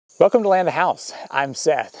Welcome to Land the House. I'm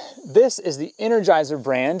Seth. This is the Energizer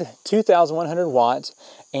brand 2,100 watt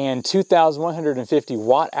and 2,150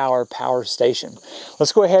 watt-hour power station.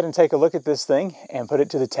 Let's go ahead and take a look at this thing and put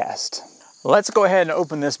it to the test. Let's go ahead and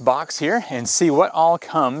open this box here and see what all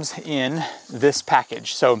comes in this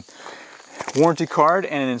package. So, warranty card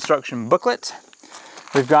and an instruction booklet.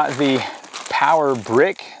 We've got the power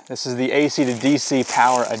brick. This is the AC to DC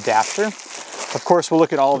power adapter. Of course, we'll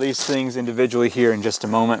look at all of these things individually here in just a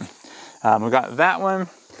moment. We've got that one,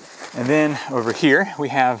 and then over here we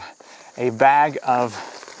have a bag of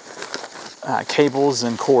cables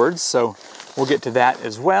and cords, so we'll get to that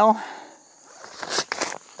as well.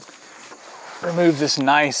 Remove this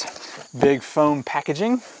nice big foam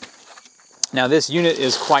packaging. Now this unit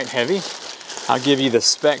is quite heavy. I'll give you the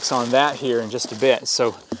specs on that here in just a bit.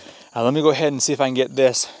 So let me go ahead and see if I can get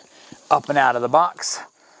this up and out of the box.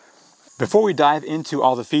 Before we dive into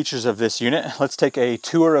all the features of this unit, let's take a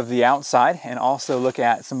tour of the outside and also look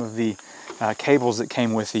at some of the cables that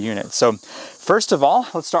came with the unit. So first of all,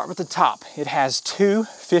 let's start with the top. It has two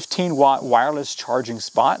 15-watt wireless charging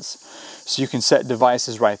spots, so you can set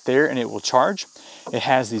devices right there and it will charge. It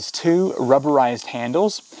has these two rubberized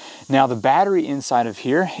handles. Now the battery inside of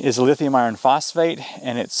here is a lithium-ion phosphate,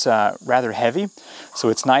 and it's rather heavy, so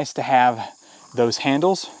it's nice to have those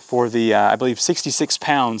handles for the, I believe, 66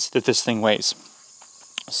 pounds that this thing weighs.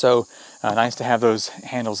 So nice to have those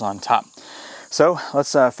handles on top. So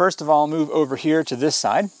let's first of all move over here to this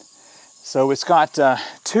side. So it's got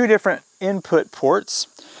two different input ports.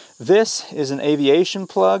 This is an Aviation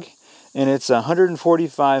plug, and it's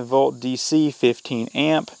 145 volt DC, 15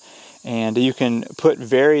 amp, and you can put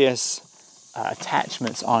various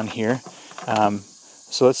attachments on here.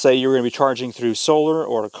 So let's say you're going to be charging through solar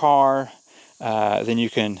or a car. Then you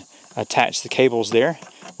can attach the cables there,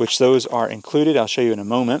 which those are included. I'll show you in a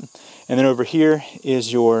moment. And then over here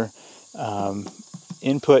is your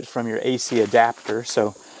input from your AC adapter.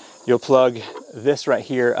 So you'll plug this right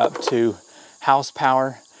here up to house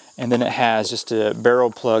power, and then it has just a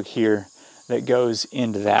barrel plug here that goes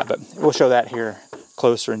into that. But we'll show that here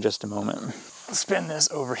closer in just a moment. Spin this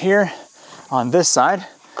over here. On this side,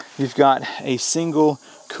 you've got a single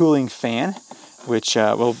cooling fan, which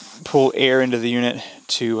will pull air into the unit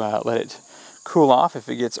to let it cool off if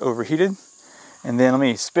it gets overheated. And then let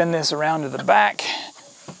me spin this around to the back.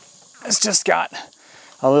 It's just got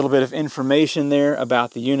a little bit of information there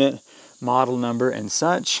about the unit, model number and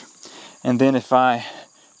such. And then if I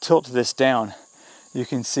tilt this down, you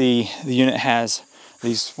can see the unit has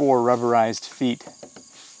these four rubberized feet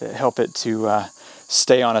that help it to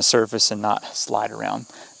stay on a surface and not slide around.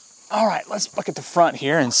 All right, let's look at the front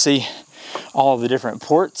here and see all of the different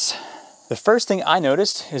ports. The first thing I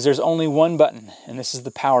noticed is there's only one button, and this is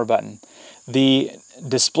the power button. The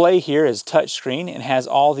display here is touchscreen and has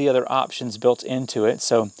all the other options built into it,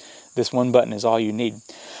 so this one button is all you need.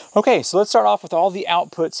 Okay, so let's start off with all the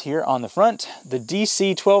outputs here on the front. The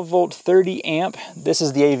DC 12 volt 30 amp, this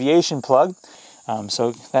is the Aviation plug,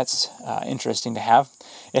 so that's interesting to have.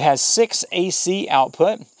 It has 6 AC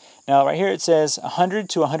output. Now right here it says 100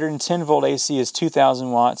 to 110 volt AC is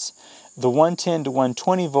 2,000 watts. The 110 to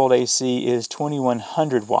 120 volt AC is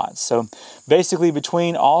 2,100 watts. So basically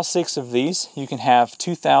between all 6 of these, you can have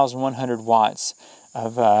 2,100 watts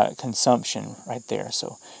of consumption right there.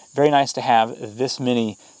 So very nice to have this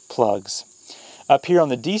many plugs. Up here on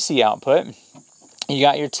the DC output, you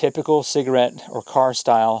got your typical cigarette or car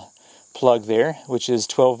style plug there, which is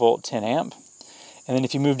 12 volt 10 amp. And then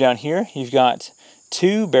if you move down here, you've got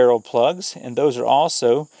 2 barrel plugs, and those are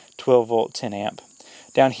also 12 volt 10 amp.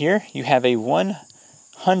 Down here, you have a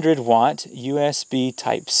 100 watt USB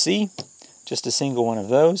Type-C, just a single one of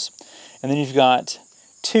those. And then you've got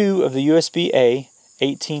 2 of the USB-A,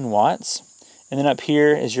 18 watts. And then up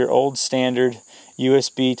here is your old standard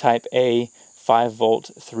USB Type-A, 5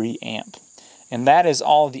 volt, 3 amp. And that is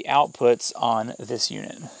all the outputs on this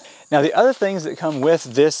unit. Now the other things that come with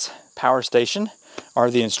this power station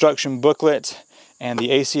are the instruction booklet and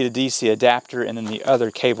the AC to DC adapter, and then the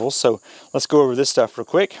other cables. So let's go over this stuff real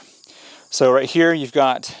quick. So right here you've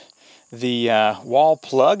got the wall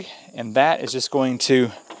plug, and that is just going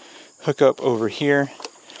to hook up over here.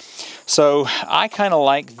 So I kind of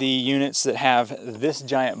like the units that have this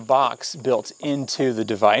giant box built into the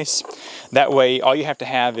device. That way all you have to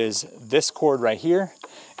have is this cord right here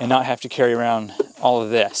and not have to carry around all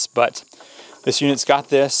of this. But this unit's got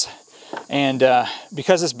this, and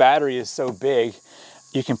because this battery is so big,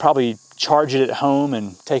 you can probably charge it at home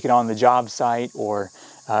and take it on the job site or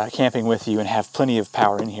camping with you and have plenty of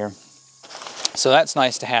power in here. So that's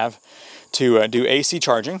nice to have to do AC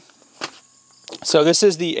charging. So this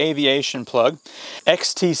is the Aviation plug,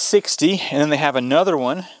 XT60, and then they have another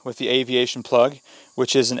one with the Aviation plug,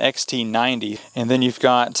 which is an XT90. And then you've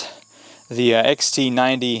got the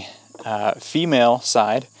XT90 female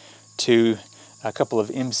side to a couple of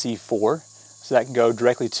MC4, so that can go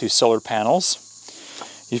directly to solar panels.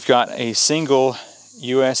 You've got a single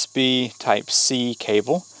USB Type-C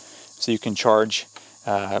cable, so you can charge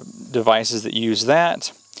devices that use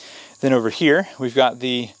that. Then over here, we've got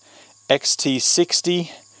the XT60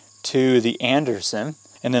 to the Anderson.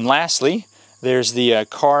 And then lastly, there's the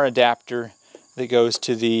car adapter that goes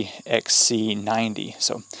to the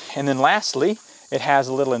XC90. And then lastly, it has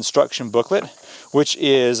a little instruction booklet, which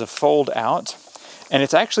is a fold out. And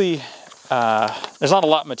it's actually, there's not a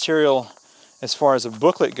lot of material as far as a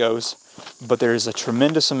booklet goes, but there's a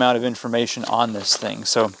tremendous amount of information on this thing.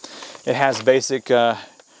 So it has basic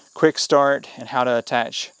quick start and how to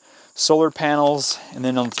attach solar panels, and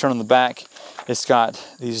then on the back, it's got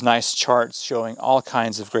these nice charts showing all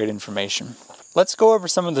kinds of great information. Let's go over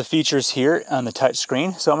some of the features here on the touch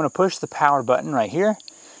screen. So I'm going to push the power button right here.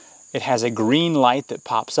 It has a green light that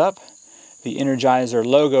pops up. The Energizer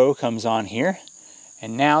logo comes on here,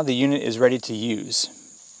 and now the unit is ready to use.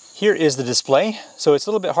 Here is the display. So it's a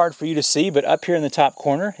little bit hard for you to see, but up here in the top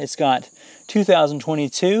corner, it's got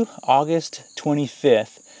 2022, August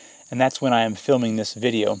 25th, and that's when I am filming this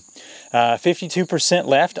video. 52%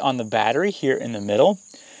 left on the battery here in the middle.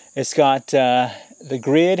 It's got, the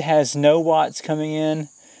grid has no watts coming in.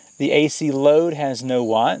 The AC load has no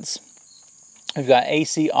watts. We've got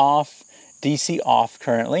AC off, DC off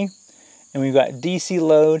currently. And we've got DC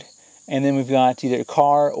load, and then we've got either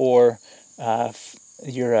car or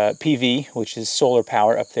your PV, which is solar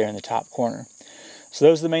power up there in the top corner. So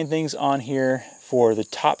those are the main things on here for the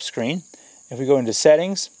top screen. If we go into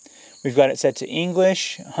settings, we've got it set to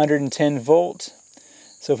English, 110 volt.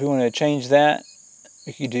 So if we want to change that,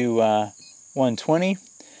 we could do 120.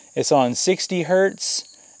 It's on 60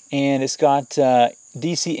 hertz, and it's got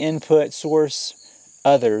DC input source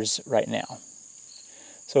others right now.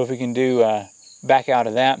 So if we can do back out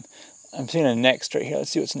of that, I'm seeing a next right here. Let's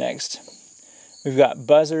see what's next. We've got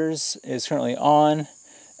buzzers is currently on.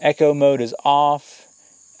 Echo mode is off.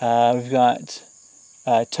 We've got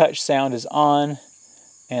touch sound is on,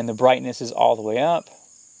 and the brightness is all the way up.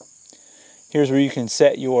 Here's where you can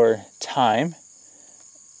set your time.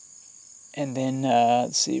 And then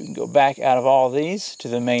let's see, we can go back out of all these to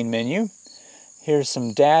the main menu. Here's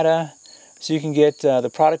some data. So you can get the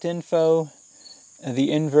product info, the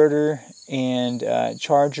inverter and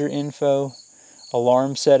charger info,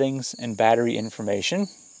 alarm settings, and battery information.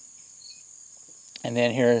 And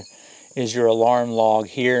then here is your alarm log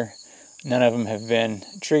here. None of them have been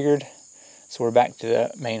triggered. So we're back to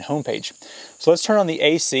the main home page. So let's turn on the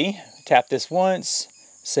AC. Tap this once,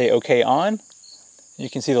 say OK on. You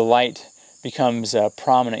can see the light becomes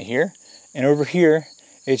prominent here. And over here,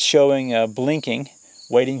 it's showing blinking,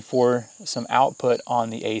 waiting for some output on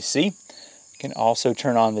the AC. You can also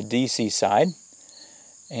turn on the DC side.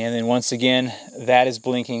 And then once again, that is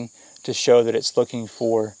blinking to show that it's looking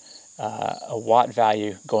for a watt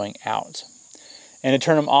value going out. And to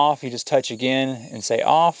turn them off, you just touch again and say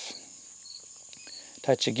off.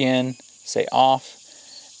 Touch again, say off,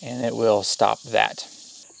 and it will stop that.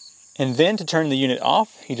 And then to turn the unit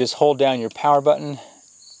off, you just hold down your power button,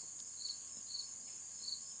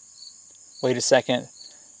 wait a second,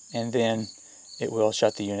 and then it will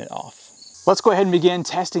shut the unit off. Let's go ahead and begin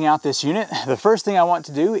testing out this unit. The first thing I want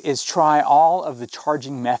to do is try all of the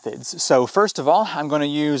charging methods. So first of all, I'm going to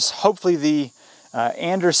use hopefully the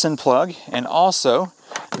Anderson plug and also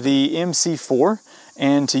the MC4.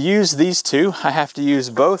 And to use these two, I have to use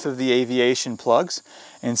both of the Aviation plugs.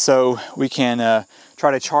 And so we can try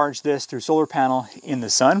to charge this through solar panel in the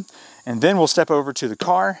sun. And then we'll step over to the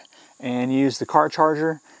car and use the car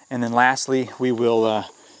charger. And then lastly, we will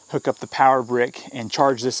hook up the power brick and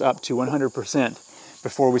charge this up to 100%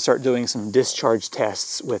 before we start doing some discharge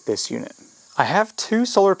tests with this unit. I have two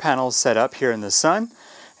solar panels set up here in the sun,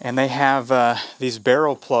 and they have these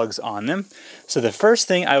barrel plugs on them. So the first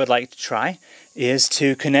thing I would like to try is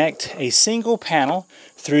to connect a single panel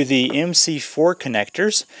through the MC4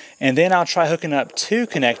 connectors, and then I'll try hooking up two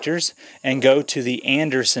connectors and go to the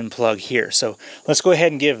Anderson plug here. So let's go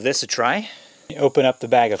ahead and give this a try. Open up the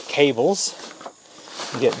bag of cables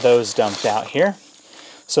and get those dumped out here.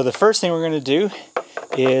 So the first thing we're going to do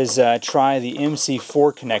is try the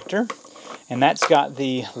MC4 connector, and that's got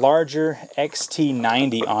the larger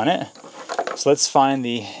XT90 on it. So let's find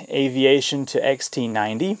the Aviation to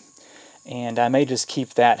XT90, and I may just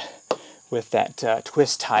keep that with that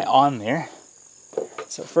twist tie on there.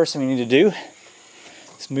 So first thing we need to do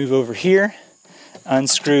is move over here.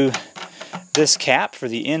 unscrew this cap for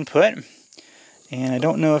the input. And I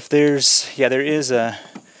don't know if there's, yeah, there is a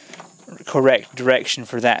correct direction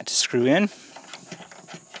for that to screw in.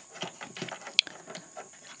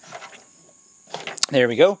 There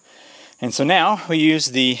we go. And so now we use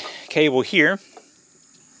the cable here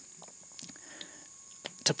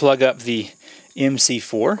to plug up the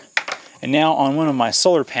MC4. And now on one of my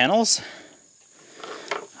solar panels,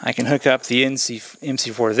 I can hook up the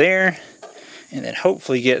MC4 there, and then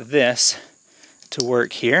hopefully get this to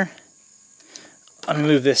work here. Let me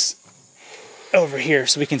move this over here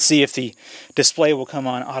so we can see if the display will come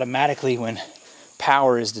on automatically when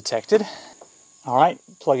power is detected. All right,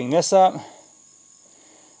 plugging this up.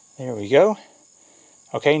 There we go.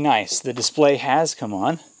 Okay, nice. The display has come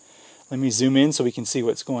on. Let me zoom in so we can see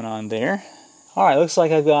what's going on there. All right, looks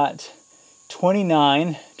like I've got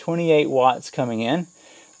 28 watts coming in.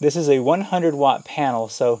 This is a 100 watt panel,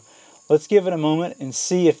 so let's give it a moment and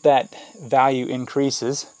see if that value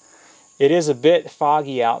increases. It is a bit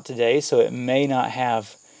foggy out today, so it may not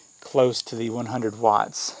have close to the 100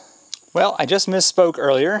 watts. Well, I just misspoke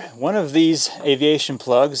earlier. One of these Aviation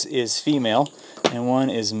plugs is female and one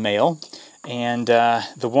is male. And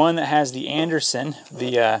the one that has the Anderson,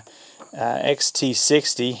 the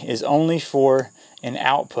XT60, is only for an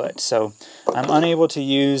output. So I'm unable to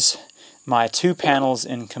use my two panels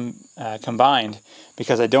in combined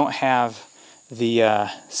because I don't have the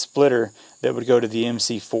splitter that would go to the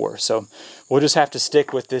MC4. So we'll just have to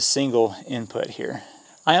stick with this single input here.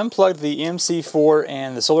 I unplugged the MC4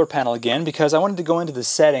 and the solar panel again because I wanted to go into the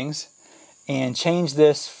settings and change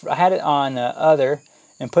this. I had it on other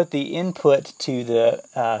and put the input to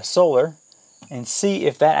the solar and see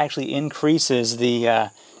if that actually increases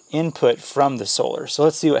the input from the solar. So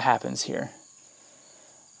let's see what happens here.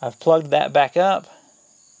 I've plugged that back up.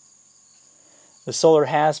 The solar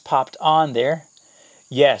has popped on there.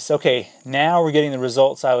 Yes, okay, now we're getting the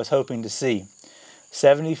results I was hoping to see.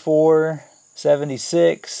 74,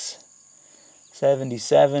 76,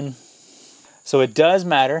 77. So it does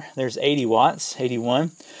matter. There's 80 watts,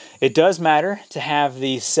 81. It does matter to have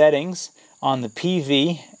the settings on the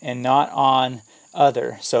PV and not on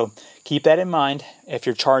other. So keep that in mind if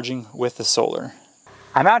you're charging with the solar.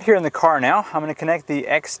 I'm out here in the car now. I'm going to connect the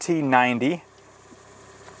XT90.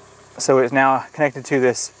 So it's now connected to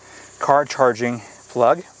this car charging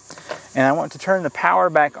plug. And I want to turn the power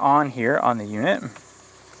back on here on the unit,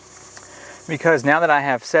 because now that I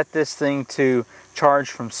have set this thing to charge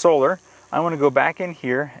from solar, I want to go back in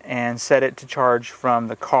here and set it to charge from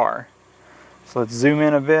the car. So let's zoom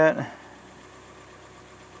in a bit.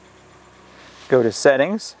 Go to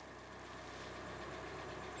settings.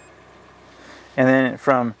 And then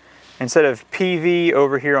from, instead of PV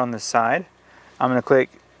over here on the side, I'm going to click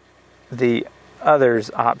the others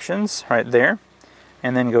options right there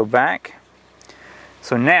and then go back.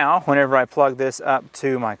 So now whenever I plug this up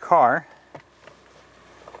to my car,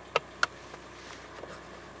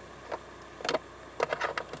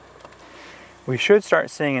 we should start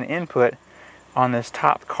seeing an input on this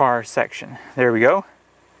top car section. There we go.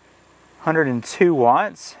 102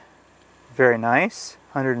 watts. Very nice.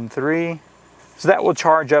 103. So that will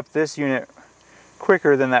charge up this unit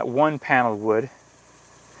quicker than that one panel would.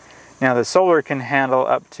 Now the solar can handle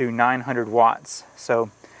up to 900 watts. So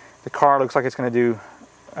the car looks like it's going to do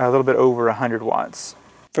a little bit over 100 watts.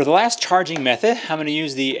 For the last charging method, I'm going to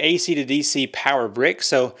use the AC to DC power brick.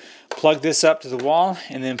 So plug this up to the wall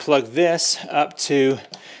and then plug this up to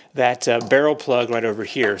that barrel plug right over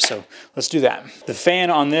here. So let's do that. The fan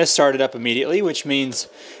on this started up immediately, which means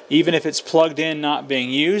even if it's plugged in not being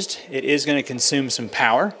used, it is going to consume some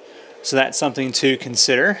power. So that's something to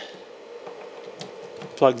consider.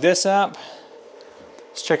 Plug this up.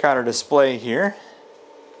 Let's check out our display here.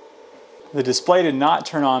 The display did not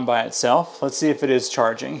turn on by itself. Let's see if it is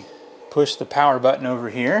charging. Push the power button over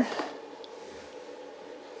here.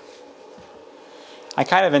 I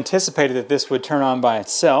kind of anticipated that this would turn on by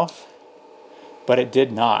itself, but it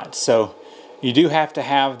did not. So you do have to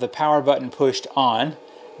have the power button pushed on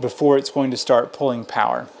before it's going to start pulling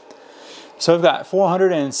power. So I've got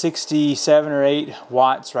 467 or 8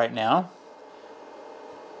 watts right now.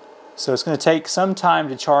 So it's going to take some time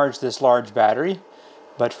to charge this large battery,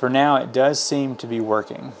 but for now it does seem to be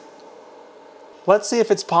working. Let's see if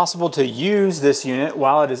it's possible to use this unit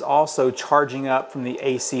while it is also charging up from the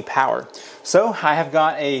AC power. So I have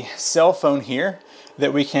got a cell phone here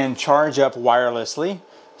that we can charge up wirelessly.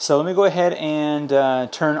 So let me go ahead and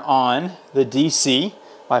turn on the DC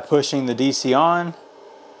by pushing the DC on.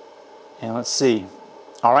 And let's see.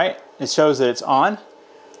 All right, it shows that it's on.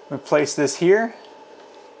 I'm going to place this here.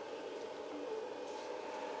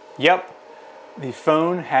 Yep, the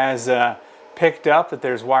phone has picked up that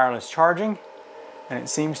there's wireless charging, and it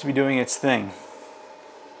seems to be doing its thing.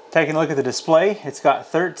 Taking a look at the display, it's got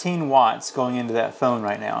 13 watts going into that phone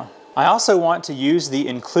right now. I also want to use the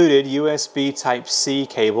included USB Type-C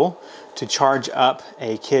cable to charge up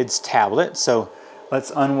a kid's tablet. So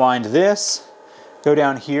let's unwind this, go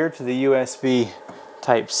down here to the USB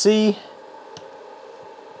Type-C,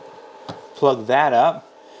 plug that up,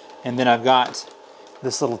 and then I've got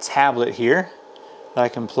this little tablet here that I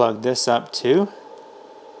can plug this up to.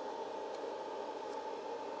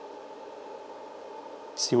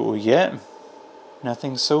 See what we get.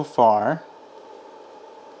 Nothing so far.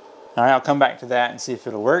 All right, I'll come back to that and see if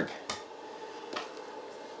it'll work.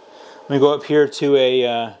 Let me go up here to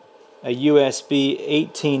a USB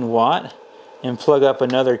 18 watt and plug up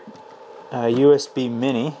another USB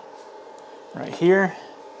mini right here.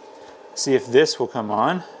 See if this will come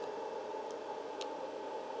on.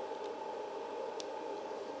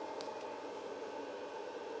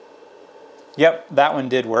 Yep, that one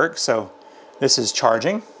did work, so this is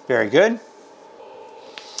charging. Very good.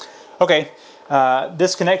 Okay,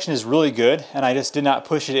 this connection is really good, and I just did not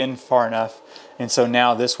push it in far enough, and so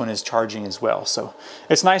now this one is charging as well. So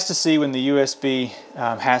it's nice to see when the USB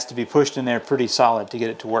has to be pushed in there pretty solid to get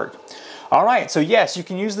it to work. All right, so yes, you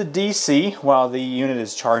can use the DC while the unit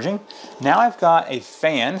is charging. Now I've got a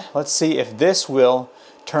fan. Let's see if this will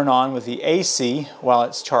turn on with the AC while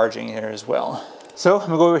it's charging here as well. So I'm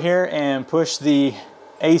gonna go over here and push the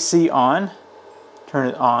AC on, turn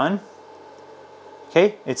it on.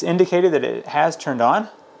 Okay, it's indicated that it has turned on.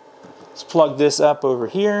 Let's plug this up over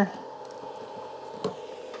here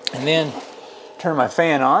and then turn my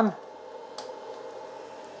fan on.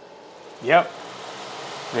 Yep,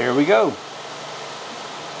 there we go.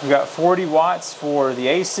 We've got 40 watts for the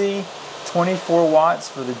AC, 24 watts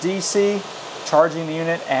for the DC, charging the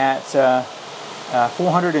unit at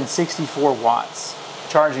 464 watts.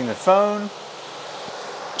 Charging the phone,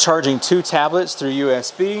 charging 2 tablets through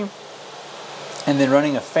USB, and then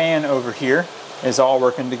running a fan over here is all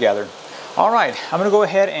working together. All right, I'm gonna go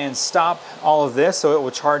ahead and stop all of this so it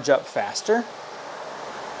will charge up faster.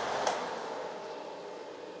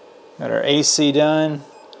 Got our AC done.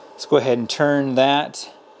 Let's go ahead and turn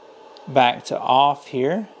that back to off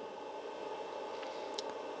here.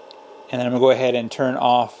 And then I'm gonna go ahead and turn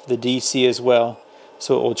off the DC as well,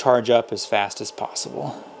 so it will charge up as fast as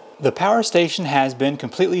possible. The power station has been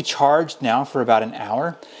completely charged now for about an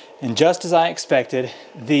hour, and just as I expected,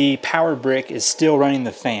 the power brick is still running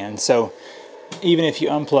the fan. So even if you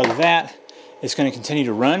unplug that, it's going to continue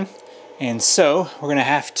to run, and so we're going to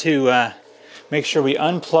have to make sure we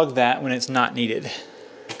unplug that when it's not needed.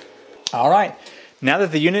 All right, now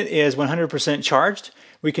that the unit is 100% charged,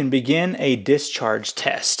 we can begin a discharge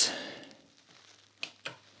test.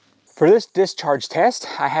 For this discharge test,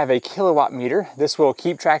 I have a kilowatt meter. This will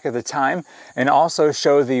keep track of the time and also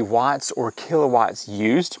show the watts or kilowatts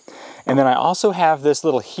used. And then I also have this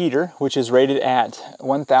little heater, which is rated at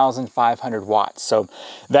 1,500 watts. So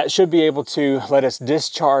that should be able to let us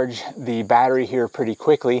discharge the battery here pretty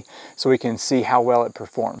quickly so we can see how well it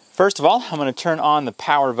performs. First of all, I'm going to turn on the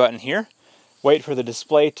power button here. Wait for the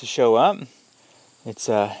display to show up. It's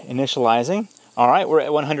initializing. All right, we're at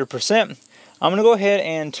 100%. I'm going to go ahead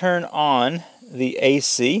and turn on the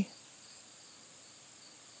AC.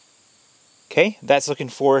 Okay, that's looking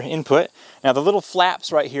for input. Now the little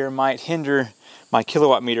flaps right here might hinder my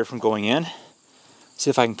kilowatt meter from going in.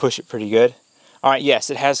 See if I can push it pretty good. All right,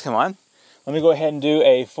 yes, it has come on. Let me go ahead and do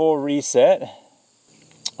a full reset.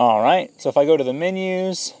 All right, so if I go to the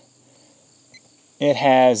menus, it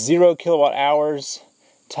has 0 kilowatt hours,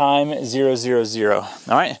 time 000. All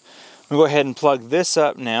right, I'm gonna go ahead and plug this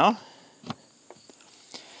up now.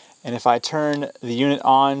 And if I turn the unit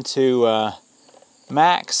on to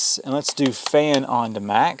max, and let's do fan on to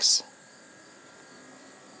max.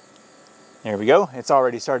 There we go, it's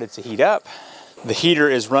already started to heat up. The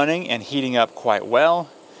heater is running and heating up quite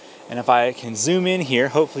well. And if I can zoom in here,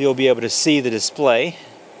 hopefully you'll be able to see the display.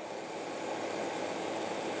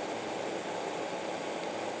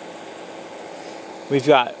 We've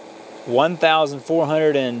got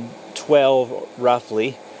 1,412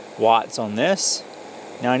 roughly watts on this.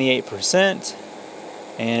 98%,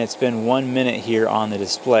 and it's been 1 minute here on the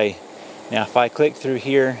display. Now if I click through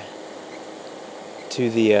here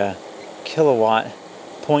to the kilowatt,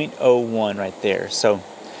 0.01 right there. So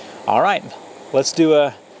all right, let's do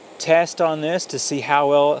a test on this to see how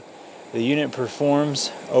well the unit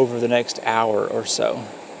performs over the next hour or so.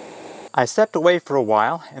 I stepped away for a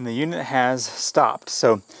while and the unit has stopped.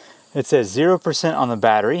 So it says 0% on the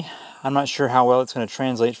battery. I'm not sure how well it's going to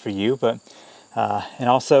translate for you, but and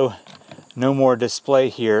also no more display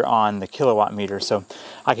here on the kilowatt meter. So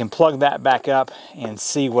I can plug that back up and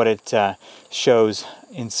see what it shows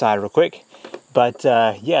inside real quick. But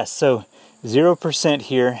yes, so 0%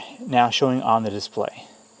 here now showing on the display.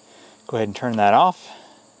 Go ahead and turn that off.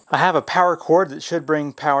 I have a power cord that should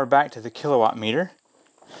bring power back to the kilowatt meter,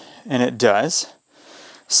 and it does.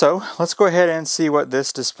 So let's go ahead and see what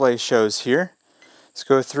this display shows here. Let's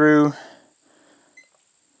go through.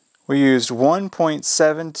 We used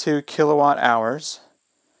 1.72 kilowatt hours.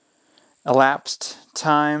 Elapsed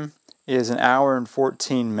time is 1 hour and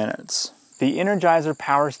 14 minutes. The Energizer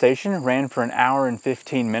power station ran for 1 hour and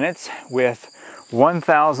 15 minutes with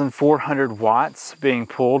 1,400 watts being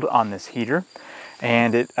pulled on this heater,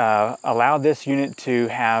 and it allowed this unit to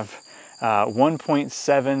have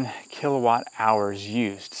 1.7 kilowatt hours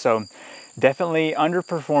used. So definitely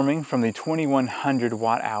underperforming from the 2,100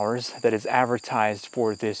 watt hours that is advertised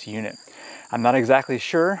for this unit. I'm not exactly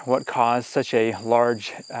sure what caused such a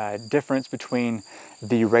large difference between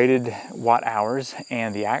the rated watt hours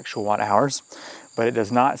and the actual watt hours, but it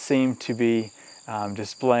does not seem to be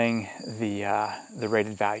displaying the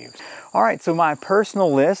rated values. All right, so my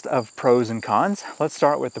personal list of pros and cons. Let's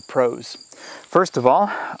start with the pros. First of all,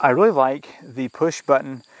 I really like the push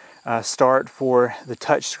button start for the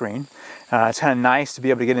touch screen. It's kind of nice to be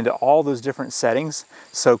able to get into all those different settings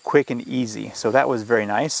so quick and easy. So that was very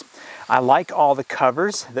nice. I like all the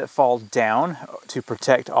covers that fall down to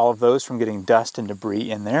protect all of those from getting dust and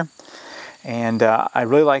debris in there. And I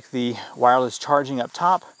really like the wireless charging up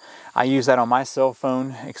top. I use that on my cell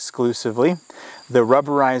phone exclusively. The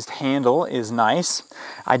rubberized handle is nice.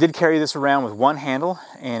 I did carry this around with one handle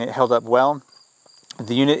and it held up well.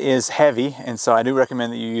 The unit is heavy, and so I do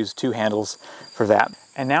recommend that you use 2 handles for that.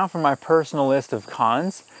 And now for my personal list of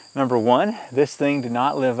cons. Number 1, this thing did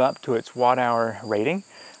not live up to its watt hour rating.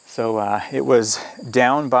 So it was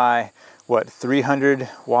down by, what, 300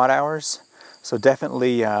 watt hours? So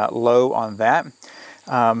definitely low on that.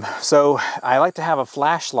 So I like to have a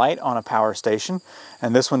flashlight on a power station,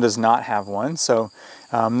 and this one does not have one. So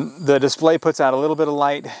the display puts out a little bit of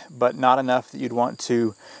light, but not enough that you'd want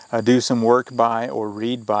to do some work by or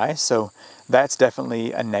read by. So that's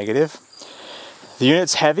definitely a negative. The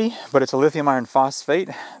unit's heavy, but it's a lithium iron phosphate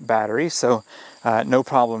battery, so no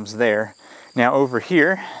problems there. Now over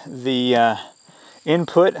here, the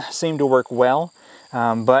input seemed to work well,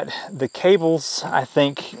 but the cables, I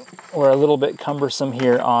think, were a little bit cumbersome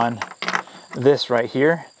here on this right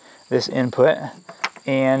here, this input.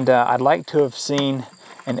 And I'd like to have seen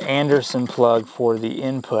an Anderson plug for the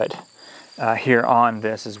input here on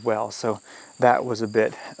this as well. So that was a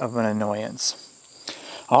bit of an annoyance.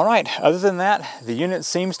 All right, other than that, the unit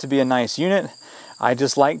seems to be a nice unit. I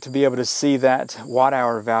just like to be able to see that watt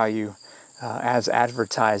hour value as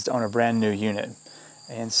advertised on a brand new unit.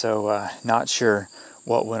 And so not sure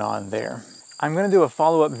what went on there. I'm going to do a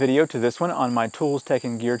follow-up video to this one on my Tools, Tech,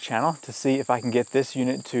 and Gear channel to see if I can get this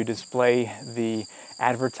unit to display the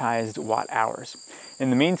advertised watt hours.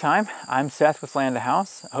 In the meantime, I'm Seth with Land to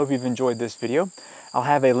House. I hope you've enjoyed this video. I'll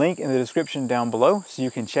have a link in the description down below so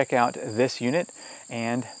you can check out this unit.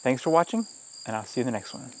 And thanks for watching, and I'll see you in the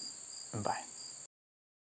next one. Bye.